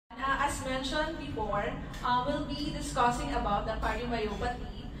as mentioned before, we'll be discussing about the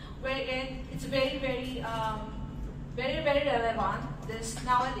cardiomyopathy, wherein it's very relevant this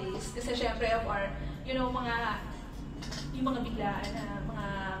nowadays kasi syempre of our, yung mga biglaan na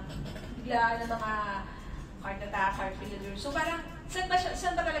mga heart attack, heart failure. So parang, saan ba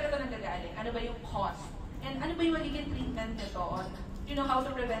talaga ito nanggagaling? Ano ba yung cause? And ano ba yung magiging treatment nito on, how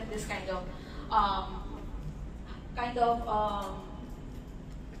to prevent this kind of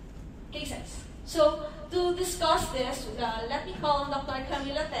cases. So, to discuss this, let me call on Dr.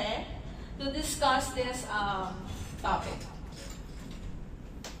 Camila Te to discuss this topic.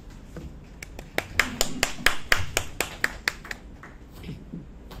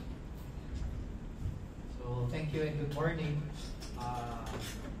 So, thank you and good morning.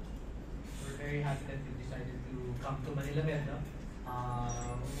 We're very happy that you decided to come to Manila Med. No?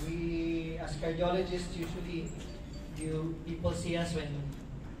 We, as cardiologists, usually people see us when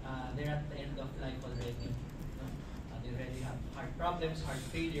they're at the end of life already. No? They already have heart problems, heart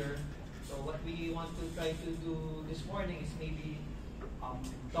failure. So what we want to try to do this morning is maybe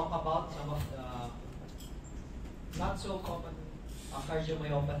talk about some of the not so common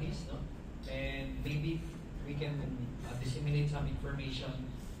cardiomyopathies, no? And maybe we can disseminate some information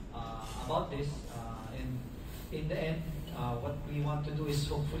about this. And in the end, what we want to do is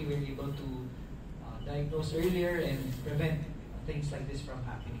hopefully we're able to diagnose earlier and prevent things like this from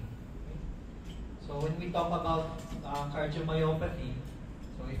happening. Okay? So when we talk about cardiomyopathy,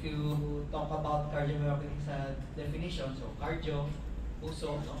 so if you talk about cardiomyopathy sa definition, so cardio,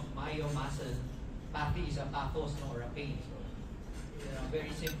 puso, no? Myo, muscle, pathy is a pathos, no? Or a pain. So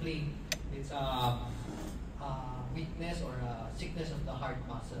very simply, it's a weakness or a sickness of the heart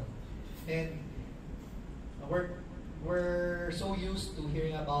muscle. And we're so used to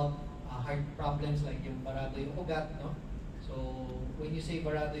hearing about heart problems like yung barado yung ugat, no? So when you say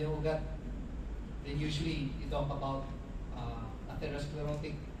barado yung ugat, then usually you talk about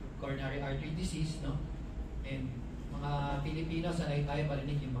atherosclerotic coronary artery disease, no? And mga Pilipino, sanay tayo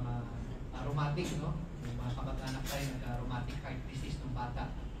marinig yung mga rheumatic, no? Yung mga kamag-anak tayo nagka-rheumatic heart disease ng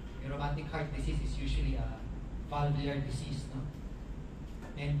bata. Yung rheumatic heart disease is usually a valvular disease, no?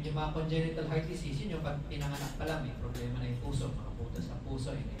 And yung mga congenital heart disease, yun yung pag pinanganak pa lang, may problema na yung puso, mga butas sa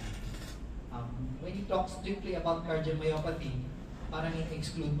puso, yun. When you talk strictly about cardiomyopathy, parang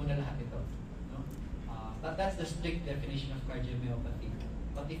i-exclude mo na lahat ito, no? But that's the strict definition of cardiomyopathy.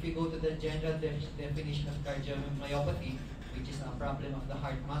 But if you go to the general definition of cardiomyopathy, which is a problem of the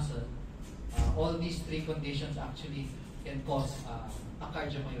heart muscle, all these three conditions actually can cause a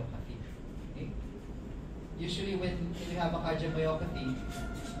cardiomyopathy. Okay? Usually when you have a cardiomyopathy,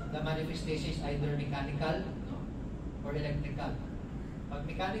 the manifestation is either mechanical, no, or electrical. Pag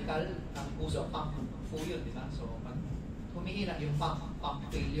mechanical, ang puso pump po yun, di ba? So pag humihina yung pump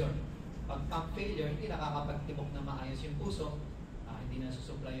failure. Pag pump failure, hindi nakakapagtibok na maayos yung puso, hindi na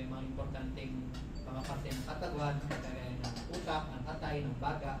susupply yung mga importanteng mga parte ng katawan, kagaya ng utak, ng atay, ng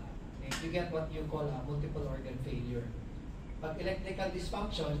baga, and you get what you call a multiple organ failure. Pag electrical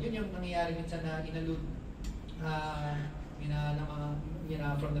dysfunction, yun yung nangyayari minsan na inalud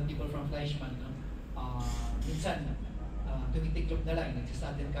from the people from Fleischmann, no? Minsan tumitiklop na lang,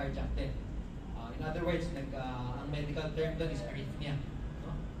 nagsasudden cardiac death. In other words, ang medical term doon is arrhythmia.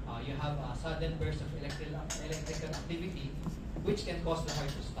 No? You have a sudden burst of electrical activity which can cause the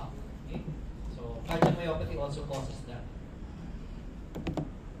heart to stop. Okay? So cardiomyopathy also causes that.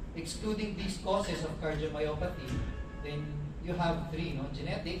 Excluding these causes of cardiomyopathy, then you have three, no?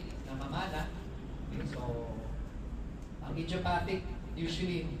 Genetic, namamana. Okay? So ang idiopathic,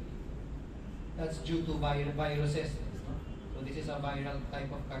 usually that's due to viruses. No? So this is a viral type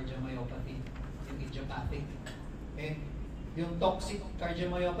of cardiomyopathy, yung idiopathic. And yung toxic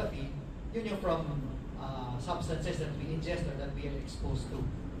cardiomyopathy, yun yung from substances that we ingest or that we are exposed to.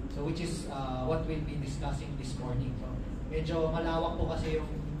 So which is what we'll be discussing this morning. So medyo malawak po kasi yung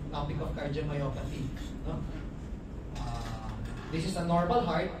topic of cardiomyopathy. No? This is a normal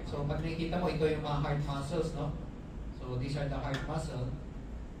heart. So pag nakikita mo, ito yung mga heart muscles. No? So these are the heart muscle.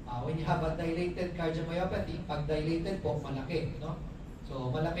 When you have a dilated cardiomyopathy, pag dilated po, malaki. No? So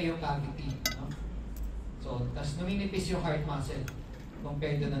malaki yung cavity. No? So tas numinipis yung heart muscle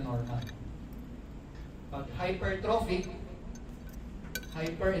compared to the normal. Pag hypertrophic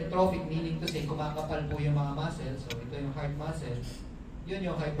meaning to say kumakapal po yung mga muscles, so ito yung heart muscles, yun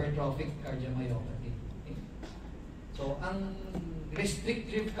yung hypertrophic cardiomyopathy. Okay? So ang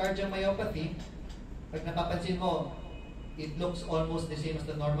restrictive cardiomyopathy, pag napapansin mo, it looks almost the same as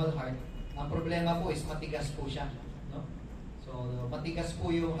the normal heart. Ang problema po is matigas po siya. No? So matigas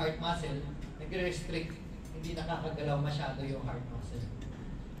po yung heart muscle, nagre-restrict, hindi nakakagalaw masyado yung heart muscle.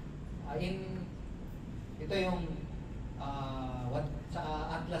 Ito yung sa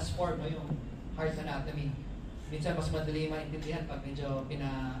atlas form, no, yung heart anatomy. Minsan mas madali maintindihan pag medyo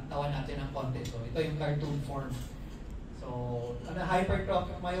pinatawan natin ng konti. So ito yung cartoon form. So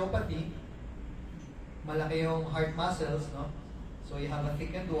hypertrophic myopathy, malaki yung heart muscles, no? So you have a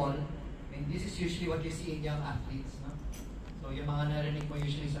thickened wall, and this is usually what you see in young athletes, no? So yung mga narinig mo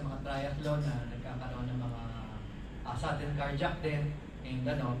usually sa mga triathlon na nagkakaroon ng mga sudden cardiac death, and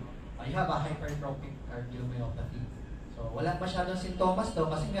you have a hypertrophic cardiomyopathy. So wala masyadong sintomas daw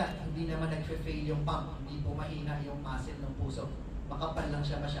kasi nga hindi naman nag-fail yung pump, hindi po mahina yung muscle ng puso. Makapal lang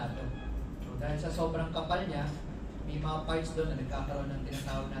siya masyado. So dahil sa sobrang kapal niya, may mga parts doon na nagkakaroon ng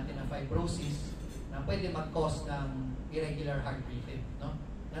tinatawag natin na fibrosis na pwede mag-cause ng irregular heart rhythm, no?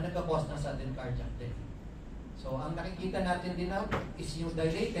 Na nagka-cause ng sudden cardiac death. So ang nakikita natin din na is yung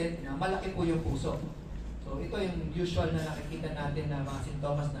dilated na malaki po yung puso. So ito yung usual na nakikita natin na mga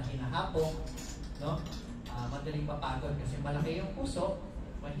sintomas na hinahapong, no? Madaling papagod kasi malaki yung puso,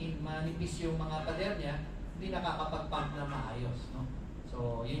 manipis yung mga pader niya, hindi nakakapag-pump na maayos, no?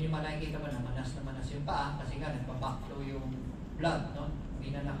 So yun yung nakikita mo na manas yung paa kasi nga nagpa-backflow yung blood, no?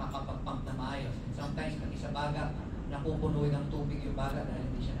 Hindi na nakakapag-pump na maayos. And sometimes pag isa baga, napupuno ng tubig yung baga dahil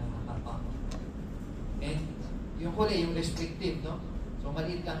hindi siya nakakapag-pump. And yung huli, yung restrictive, no? So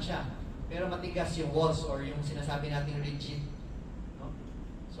maliit lang siya, pero matigas yung walls or yung sinasabi nating rigid, no?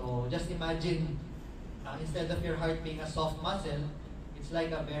 So just imagine, instead of your heart being a soft muscle, it's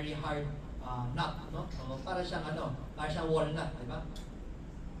like a very hard nut, no? So para siyang walnut, di ba?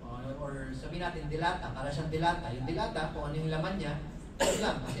 Or sabihin natin dilata, para siyang dilata. Yung dilata, kung ano yung laman niya, yun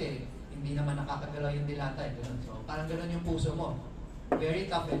lang, kasi hindi naman nakakagalaw yung dilata. So parang gano'n yung puso mo. Very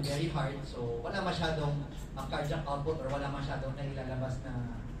tough and very hard, so wala masyadong cardiac output or wala masyadong nailalabas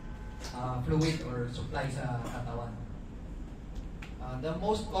na fluid or supply sa katawan. The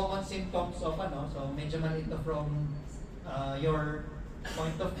most common symptoms of so medyo malito from your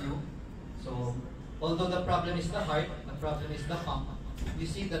point of view. So although the problem is the heart, the problem is the pump, you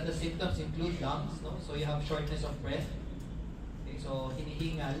see that the symptoms include lungs, no? So you have shortness of breath. Okay, so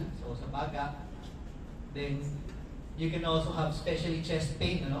hinihingal, so sa baga. Then you can also have especially chest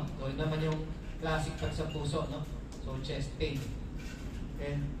pain, no? So yun naman yung classic pag sa puso, no? So chest pain.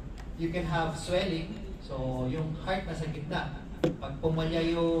 And you can have swelling, so yung heart nasa gitna. Pag pumalya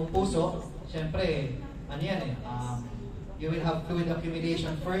yung puso, syempre, you will have fluid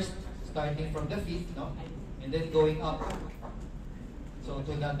accumulation first, starting from the feet, no? And then going up, so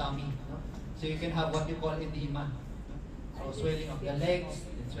to the tummy, no? So you can have what you call edema, no? So swelling of the legs,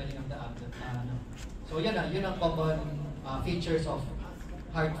 and swelling of the abdomen, So yun ang common features of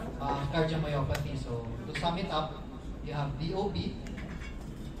heart cardiomyopathy. So to sum it up, you have DOB,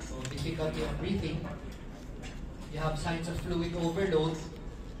 so difficulty of breathing. You have signs of fluid overload,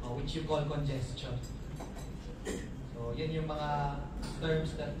 which you call congestion. So, yan yung mga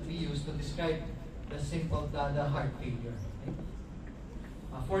terms that we use to describe the heart failure. Okay?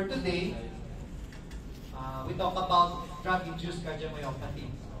 For today, we talk about drug-induced cardiomyopathy.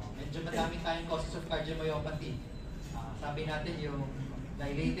 So, medyo madami tayong causes of cardiomyopathy. Sabi natin yung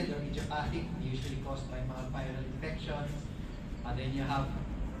dilated or idiopathic, usually caused by mga viral infection. Then you have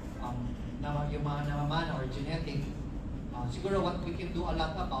yung mga namamana or genetic. Siguro what we can do a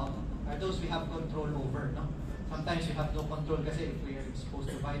lot about are those we have control over, no? Sometimes we have no control kasi if we are exposed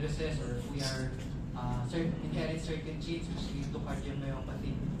to viruses or if we are inherit certain genes which lead to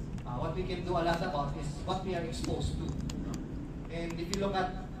cardiomyopathy. What we can do a lot about is what we are exposed to, no? And if you look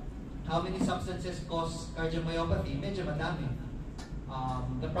at how many substances cause cardiomyopathy, medyo madami.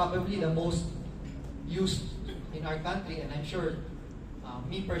 Probably the most used in our country, and I'm sure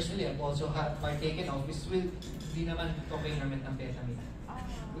me personally, I've also partaken of is hindi naman cocaine or methamphetamine.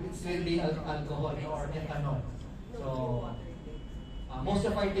 It's really alcohol or ethanol. So, most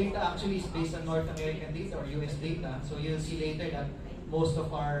of our data actually is based on North American data or US data. So you'll see later that most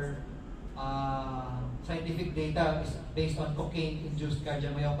of our scientific data is based on cocaine-induced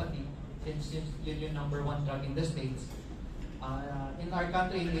cardiomyopathy, since yun yung number 1 drug in the States. In our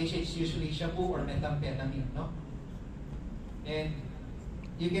country, in Asia, it's usually shabu or methamphetamine, no? And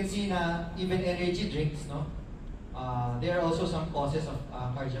you can see na even energy drinks, no? There are also some causes of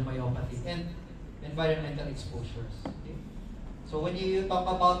cardiomyopathy and environmental exposures. Okay? So when you talk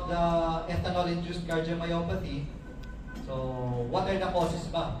about the ethanol-induced cardiomyopathy, so what are the causes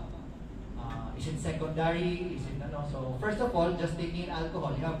ba? Is it secondary? Is it So first of all, just taking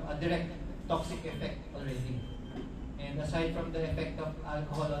alcohol, you have a direct toxic effect already. And aside from the effect of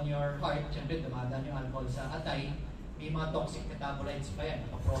alcohol on your heart, syempre dumadaan yung alcohol sa atay, may mga toxic metabolites pa yan,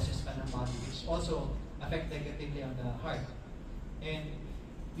 nakaprocess pa ng body, which also affect negatively on the heart. And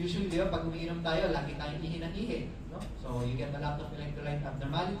Usually, di ba, pag umiinom tayo, lagi tayong ihi ng ihi. No? So, you get a lot of electrolyte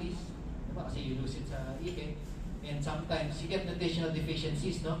abnormalities, diba? Kasi you lose it sa ihi. And sometimes, you get nutritional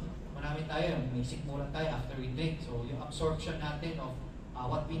deficiencies, no? Marami tayo, may sikmura tayo after we drink. So, yung absorption natin of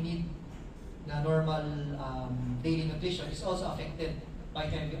what we need na normal daily nutrition is also affected by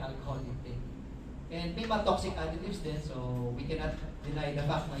heavy alcohol intake. And may mga toxic additives din, so we cannot deny the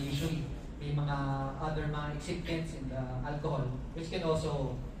fact na usually may mga other mga excipients in the alcohol which can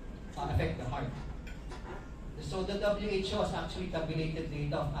also affect the heart. So the WHO has actually tabulated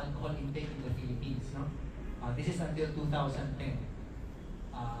data of alcohol intake in the Philippines. No? This is until 2010.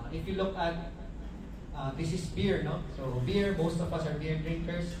 If you look at, this is beer, no? So beer, most of us are beer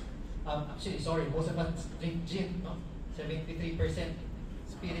drinkers. Most of us drink gin, no? 73%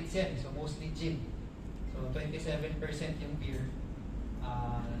 spirits yan, so mostly gin. So 27% yung beer.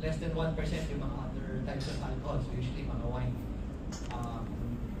 Less than 1% yung mga other types of alcohol, so usually mga wine.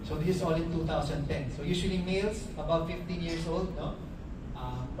 So this is all in 2010. So usually males above 15 years old, no?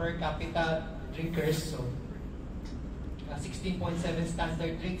 Per capita drinkers, so 16.7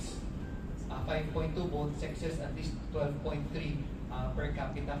 standard drinks, 5.2 both sexes, at least 12.3 per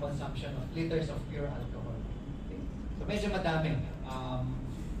capita consumption of liters of pure alcohol. Okay? So medyo madami.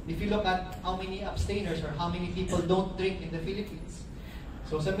 If you look at how many abstainers or how many people don't drink in the Philippines,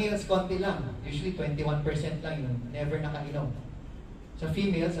 so sa males, konti lang. Usually 21% lang yun. Never nakainom. Sa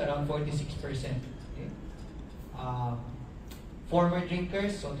females, around 46%. Okay? Former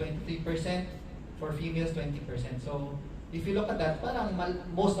drinkers, so 23%. For females, 20%. So, if you look at that, parang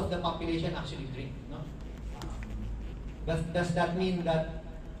most of the population actually drink. No? Does that mean that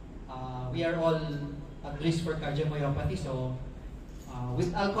we are all at risk for cardiomyopathy? So,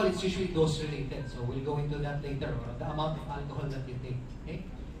 with alcohol, it's usually dose-related. So, we'll go into that later, or the amount of alcohol that you take. Okay?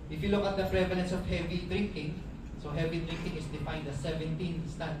 If you look at the prevalence of heavy drinking, so heavy drinking is defined as 17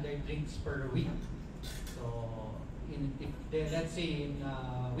 standard drinks per week. So, let's say in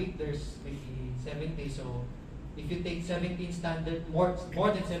a week there's maybe 7 days. So, if you take 17 standard, more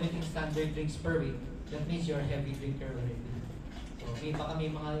than 17 standard drinks per week, that means you're a heavy drinker already. So, baka may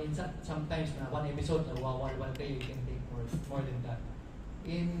mga sometimes na one episode na wawalwal kayo, you can take more than that.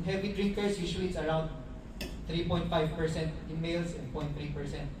 In heavy drinkers, usually it's around 3.5% in males and 0.3%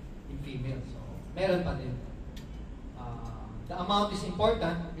 in females. So, meron pa din. The amount is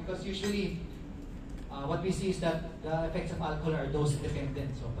important because usually what we see is that the effects of alcohol are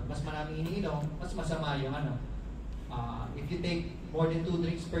dose-dependent. So, pag mas maraming iniinom, mas masama yung ano. If you take more than 2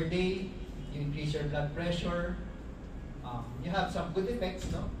 drinks per day, you increase your blood pressure. You have some good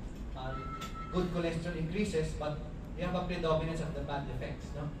effects, no? Good cholesterol increases, but you have a predominance of the bad effects,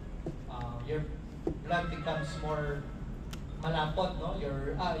 no? Your blood becomes more malapot, no?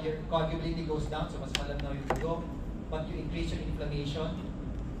 Your coagulability goes down, so mas malanaw yung dugo, but you increase your inflammation.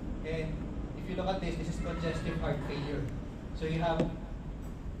 And if you look at this is congestive heart failure. So you have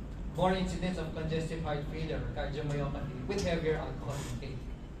more incidence of congestive heart failure or cardiomyopathy with heavier alcohol intake.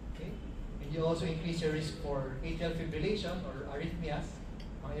 Okay? And you also increase your risk for atrial fibrillation or arrhythmias,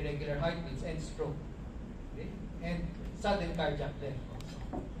 mga irregular heartbeats, and stroke. Okay? And sudden cardiac death also.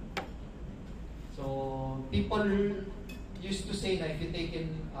 So people used to say that if you take in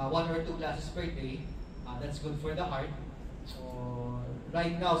 1 or 2 glasses per day, that's good for the heart. So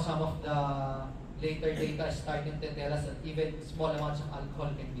right now, some of the later data is starting to tell us that even small amounts of alcohol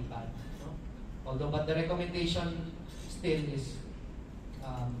can be bad. No? But the recommendation still is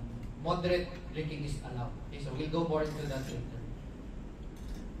moderate drinking is allowed. Okay, so we'll go more into that later.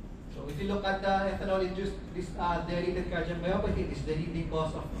 So if you look at the ethanol-induced dilated cardiomyopathy, it is the leading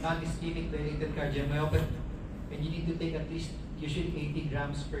cause of non-ischemic dilated cardiomyopathy. And you need to take at least usually 80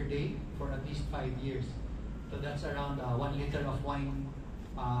 grams per day for at least 5 years. So that's around 1 liter of wine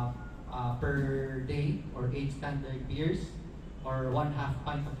per day, or 8 standard beers, or 1/2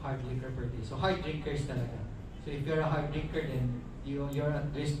 pint of hard liquor per day. So hard drinkers talaga. So if you're a hard drinker, then you're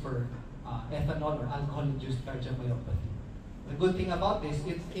at risk for ethanol or alcohol-induced cardiomyopathy. The good thing about this,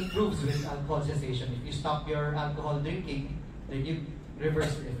 it improves with alcohol cessation. If you stop your alcohol drinking, then you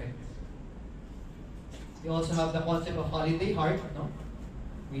reverse the effects. You also have the concept of holiday heart. No?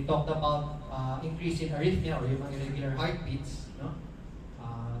 We talked about increase in arrhythmia or yung mga irregular heartbeats. No?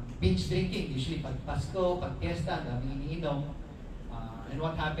 Binge drinking, usually pag Pasko, pag Fiesta, daming iniinom. And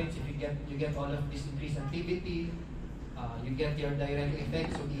what happens if you get all of this increased activity, you get your direct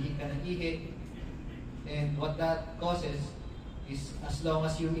effects, so ihi ka ng ihi. And what that causes is, as long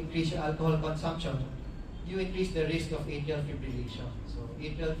as you increase your alcohol consumption, you increase the risk of atrial fibrillation. So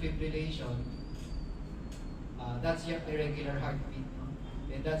atrial fibrillation, that's your irregular heartbeat. No?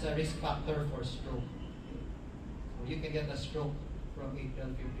 And that's a risk factor for stroke. So you can get a stroke from atrial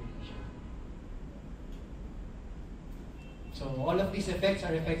fibrillation. So all of these effects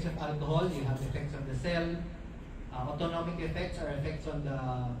are effects of alcohol. You have effects on the cell. Autonomic effects are effects on the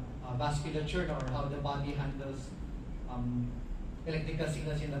vasculature, or how the body handles electrical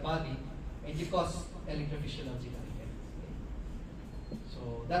signals in the body, and you cause electrophysiological effects.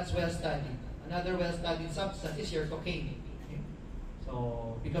 So that's well studied. Another well studied substance is your cocaine.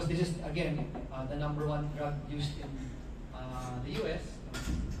 So because this is again the number one drug used in the US,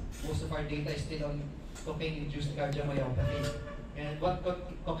 most of our data is still on cocaine-induced cardiomyopathy. And what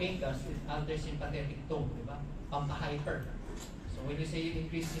cocaine does is alter sympathetic tone, di ba? Pampa-hyper. So when you say you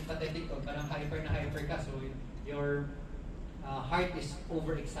increase sympathetic tone, parang hyper na hyper ka, so your heart is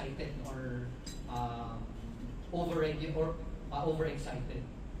overexcited or overexcited.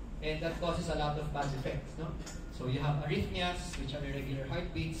 And that causes a lot of bad effects, no? So you have arrhythmias, which are irregular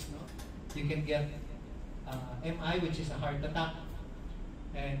heartbeats, no? You can get MI, which is a heart attack.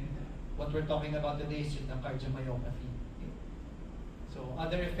 And what we're talking about today is the cardiomyopathy. Okay? So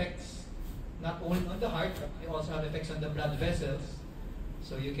other effects, not only on the heart, but they also have effects on the blood vessels.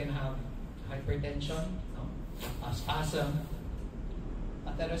 So you can have hypertension, no? Spasm.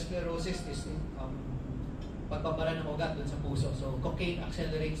 Atherosclerosis is pagbabara ng ugat dun sa puso. So cocaine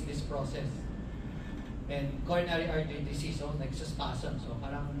accelerates this process. And coronary artery disease, so like sa spasm. So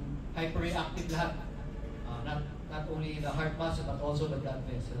parang hyperreactive lahat. Not only the heart muscle, but also the blood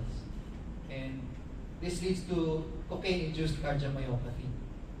vessels. And this leads to cocaine-induced cardiomyopathy.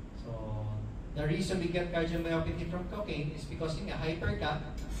 So the reason we get cardiomyopathy from cocaine is because yung hyper ka,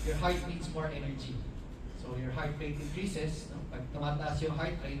 your heart needs more energy. So your heart rate increases. No? Pag tumataas yung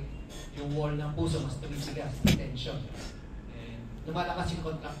heart rate, yung wall ng puso mas tumitigas, tension. And lumalakas yung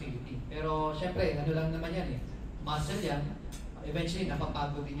contractility. Pero syempre, ano lang naman yan eh. Muscle yan. Eventually,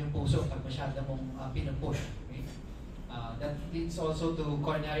 napapagod din yung puso pag masyado mong pinupush. Okay? That leads also to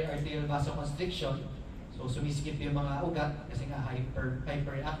coronary arterial vasoconstriction. So sumisikip yung mga ugat kasi nga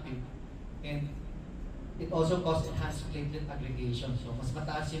hyperreactive. And it also causes enhanced platelet aggregation. So mas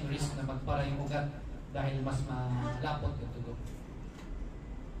mataas yung risk na magpara yung ugat dahil mas malapot yung tugo.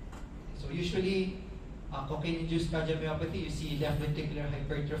 So usually, cocaine-induced cardiomyopathy, you see left ventricular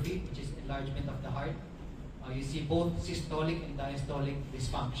hypertrophy, which is enlargement of the heart. You see both systolic and diastolic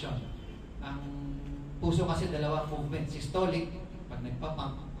dysfunction. Ang puso kasi dalawang movement. Systolic, pag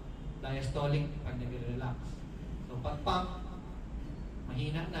nagpa-pump. Diastolic, pag nag-relax. So pag-pump,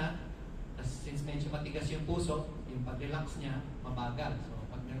 mahina na. Since medyo matigas yung puso, yung pag-relax niya, mabagal. So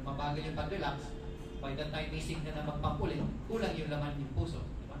pag mabagal yung pag-relax, by the time isig na mag-pump ulit, kulang yung laman yung puso.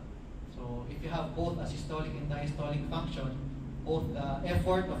 Diba? So if you have both a systolic and diastolic function, both the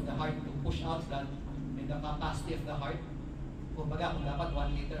effort of the heart to push out blood and the capacity of the heart, kumbaga kung dapat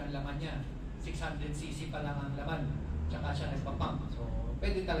 1 liter ang laman niya, 600 cc pa lang ang laman, tsaka siya nagpa-pump. So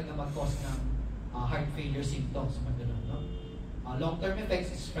pwede talaga mag-cause ng heart failure symptoms. No? Long-term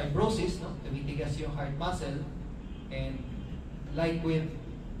effects is fibrosis, no? Tumitigas yung heart muscle, and like with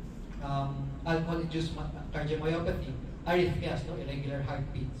alcohol-induced cardiomyopathy, arrhythmias, no? Irregular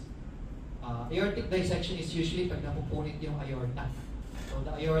heartbeats. Aortic dissection is usually pag napupunit yung aorta. So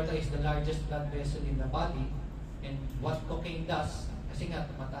the aorta is the largest blood vessel in the body, and what cocaine does, kasi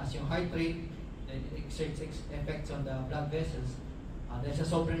nga mataas yung heart rate, it exerts effects on the blood vessels. Dahil sa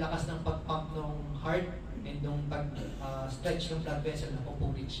sobrang lakas ng pag-pump ng heart and nung pag-stretch ng blood vessel,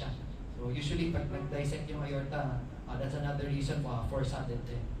 napupunit siya. So usually pag nag-dissect yung aorta, that's another reason for sudden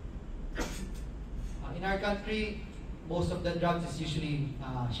death. In our country, most of the drugs is usually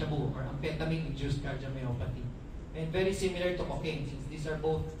shabu or amphetamine-induced cardiomyopathy. And very similar to cocaine, since these are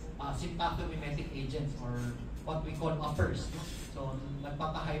both sympathomimetic agents or what we call uppers. So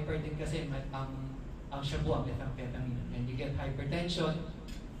nagpapa-hyper din kasi ang shabu, ang methamphetamine. And you get hypertension,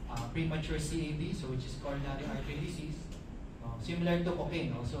 premature CAD, so which is coronary artery disease. Similar to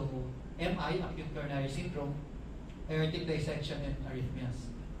cocaine, also MI, acute coronary syndrome, aortic dissection, and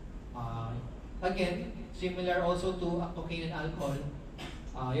arrhythmias. Again, similar also to cocaine and alcohol,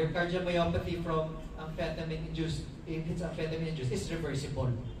 your cardiomyopathy from amphetamine-induced, if it's amphetamine-induced, is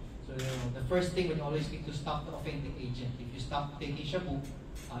reversible. So the first thing, we always need to stop the offending agent. If you stop taking shabu,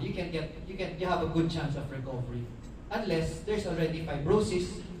 you have a good chance of recovery, unless there's already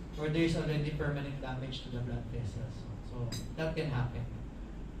fibrosis or there's already permanent damage to the blood vessels. So that can happen.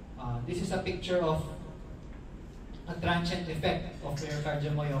 This is a picture of a transient effect of your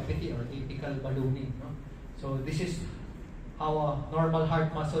cardiomyopathy or apical ballooning. No? So this is how a normal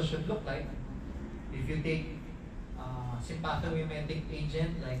heart muscle should look like. If you take sympathomimetic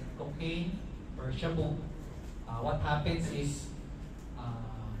agent like cocaine or shabu, what happens is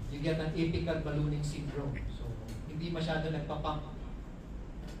you get an apical ballooning syndrome. So hindi masyado nagpapump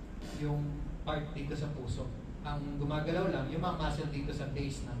yung part dito sa puso. Ang gumagalaw lang, yung mga muscle dito sa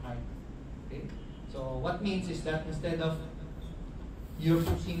base ng heart. Okay? So, what means is that instead of you're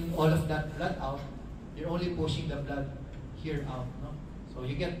pushing all of that blood out, you're only pushing the blood here out. No? So,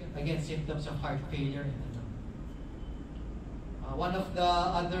 you get, again, symptoms of heart failure. One of the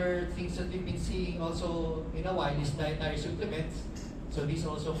other things that we've been seeing also in a while is dietary supplements. So, these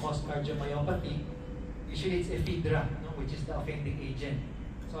also cause cardiomyopathy. Usually, it's ephedra, no? Which is the offending agent.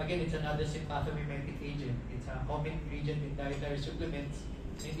 So, again, it's another sympathomimetic agent. It's a common ingredient in dietary supplements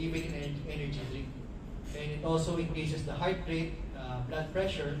and even in energy drink. And it also increases the heart rate, blood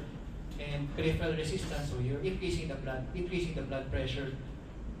pressure, and peripheral resistance. So, you're increasing the blood pressure,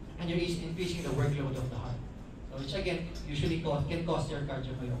 and you're increasing the workload of the heart. So, which again, usually can cause your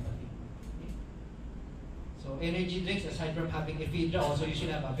cardiomyopathy. Okay. So, energy drinks, aside from having ephedra, also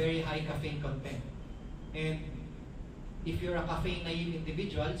usually have a very high caffeine content. And if you're a caffeine naive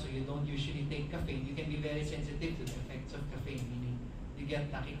individual, so you don't usually take caffeine, you can be very sensitive to the effects of caffeine, meaning you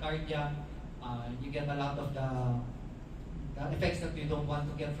get tachycardia, you get a lot of the effects that you don't want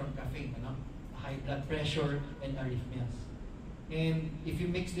to get from caffeine, high blood pressure and arrhythmias. And if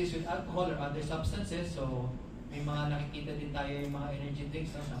you mix this with alcohol or other substances, so may mga nakikita din tayo yung mga energy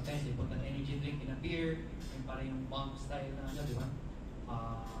drinks, no? Sometimes they put an energy drink in a beer, yung parang yung monk style na di ba?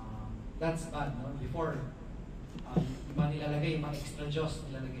 That's bad, no? Before, iba nilalagay yung mga extra juice,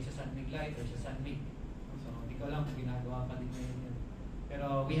 nilalagay sa San Mig Light or sa San Mig. So, hindi ko alam kung ginagawa pa din ngayon yun.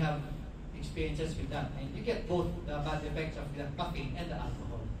 Pero we have experiences with that. And you get both the bad effects of the caffeine and the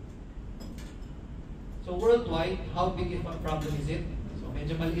alcohol. So, worldwide, how big of a problem is it? So,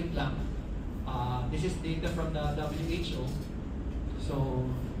 medyo maliit lang. This is data from the WHO. So,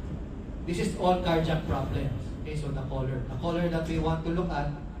 this is all cardiac problems. Okay, so the color that we want to look at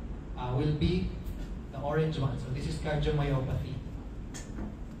will be the orange one. So this is cardiomyopathy.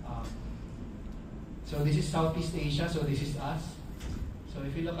 So this is Southeast Asia. So this is us. So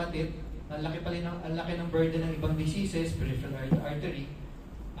if you look at it, ang laki ng burden ng ibang diseases, peripheral artery.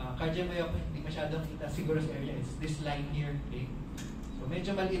 Cardiomyopathy, hindi masyadong kita siguro sa area. It's this line here. Okay? So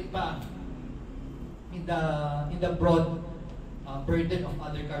medyo maliit pa in the broad burden of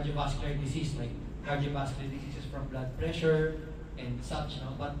other cardiovascular disease, like cardiovascular diseases from blood pressure and such.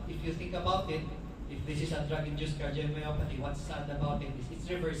 No? But if you think about it, if this is a drug-induced cardiomyopathy, what's sad about it is it's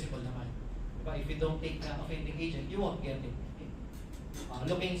reversible naman. But if you don't take the offending agent, you won't get it. Okay?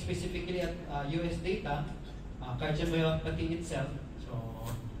 Looking specifically at US data, cardiomyopathy itself, so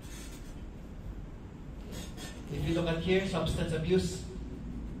if you look at here, substance abuse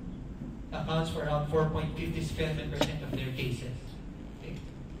accounts for around 4.57% of their cases. Okay?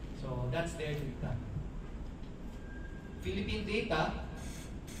 So that's their data. Philippine data,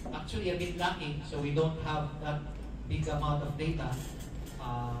 actually a bit lacking, so we don't have that big amount of data.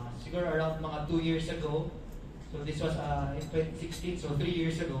 Siguro around mga 2 years ago, so this was in 2016, so 3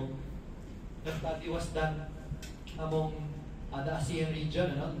 years ago, the study was done among the ASEAN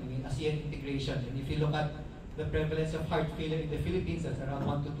region, ASEAN integration. And if you look at the prevalence of heart failure in the Philippines, that's around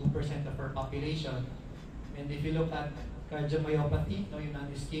 1 to 2% of our population. And if you look at cardiomyopathy, yung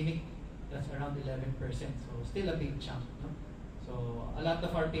non-ischemic, that's around 11%. So still a big chunk. No? So a lot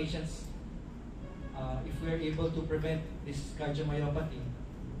of our patients, if we're able to prevent this cardiomyopathy,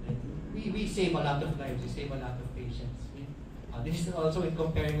 then we save a lot of lives, we save a lot of patients. This is also in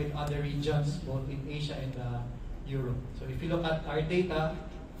comparing with other regions, both in Asia and Europe. So if you look at our data,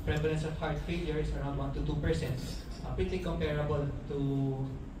 prevalence of heart failure is around 1 to 2%, pretty comparable to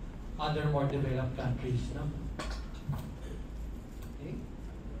other more developed countries. No? Okay.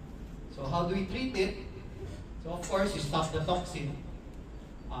 So how do we treat it? So of course, you stop the toxin.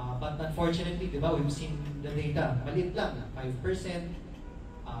 But unfortunately, di ba, we've seen the data. Maliit lang, 5%,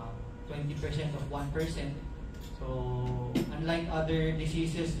 20% of 1%. So unlike other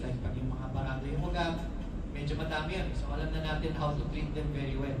diseases, like pag yung mga barado yung ugat, medyo madami yan. So alam na natin how to treat them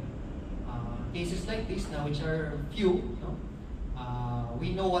very well. Cases like this now, which are few, no?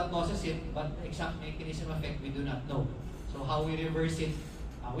 We know what causes it, but the exact mechanism effect we do not know. So how we reverse it,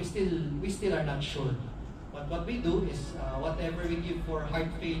 we still are not sure. But what we do is whatever we give for heart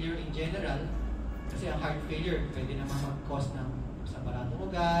failure in general, kasi ang heart failure pwede naman mag-cause ng sa baratong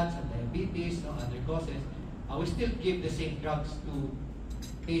ugat, sa diabetes, no, other causes. We still give the same drugs to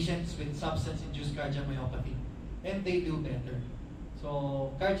patients with substance-induced cardiomyopathy, and they do better.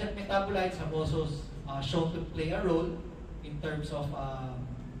 So cardiac metabolites have also shown to play a role in terms of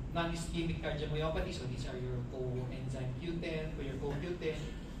non-ischemic cardiomyopathy. So these are your coenzyme Q10, or your CoQ10,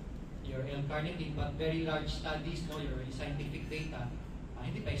 your L-carnitine, but very large studies, no, your scientific data,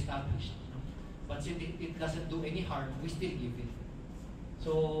 hindi pa established. No? But since it doesn't do any harm, we still give it.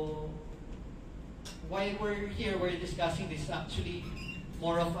 So, while we're here, we're discussing this actually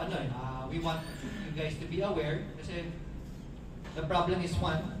more of we want you guys to be aware kasi the problem is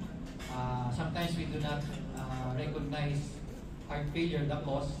one, sometimes we do not recognize heart failure, the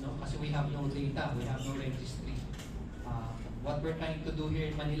cause, no? Kasi we have no data, we have no registry. What we're trying to do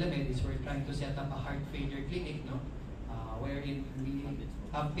here in Manila Med is we're trying to set up a heart failure clinic, no? Wherein we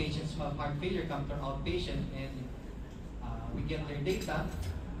have patients who have heart failure come to our outpatient and we get their data,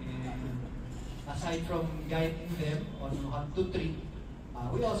 and aside from guiding them on how to treat,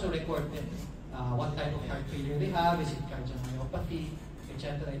 we also record them. What type of heart failure they have, is it cardiomyopathy,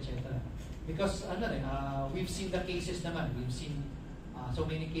 etc., etc. Because we've seen the cases naman, we've seen so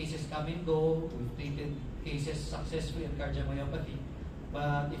many cases come and go, we've treated cases successfully in cardiomyopathy.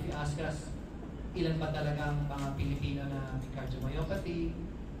 But if you ask us, ilan ba talagang mga Pilipino na may cardiomyopathy,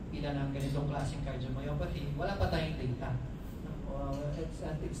 ilan ang ganitong klaseng cardiomyopathy, wala pa tayong data.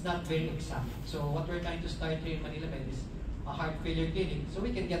 It's not very exact. So what we're trying to start here in Manila Med is a heart failure clinic so we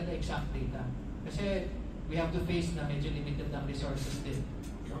can get the exact data. Kasi we have to face na medyo limited ng resources din.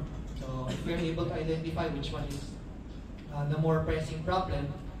 No? So if we're able to identify which one is the more pressing problem,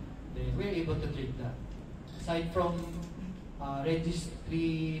 then we're able to treat that. Aside from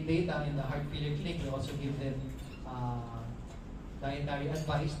registry data in the heart failure clinic, we also give them dietary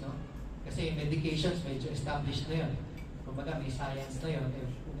advice, no? Kasi medications medyo established na yun. Kumbaga may science na yun.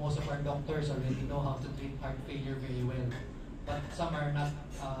 Most of our doctors already know how to treat heart failure very well. But some are not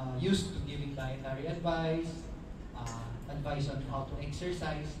used to giving dietary advice, advice on how to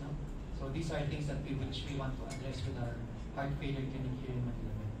exercise, no? So these are things that we want to address with our heart failure clinic here in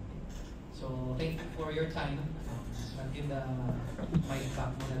Manila. So thank you for your time. I'll give the mic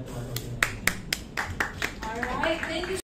back muna to our audience. Alright, thank you.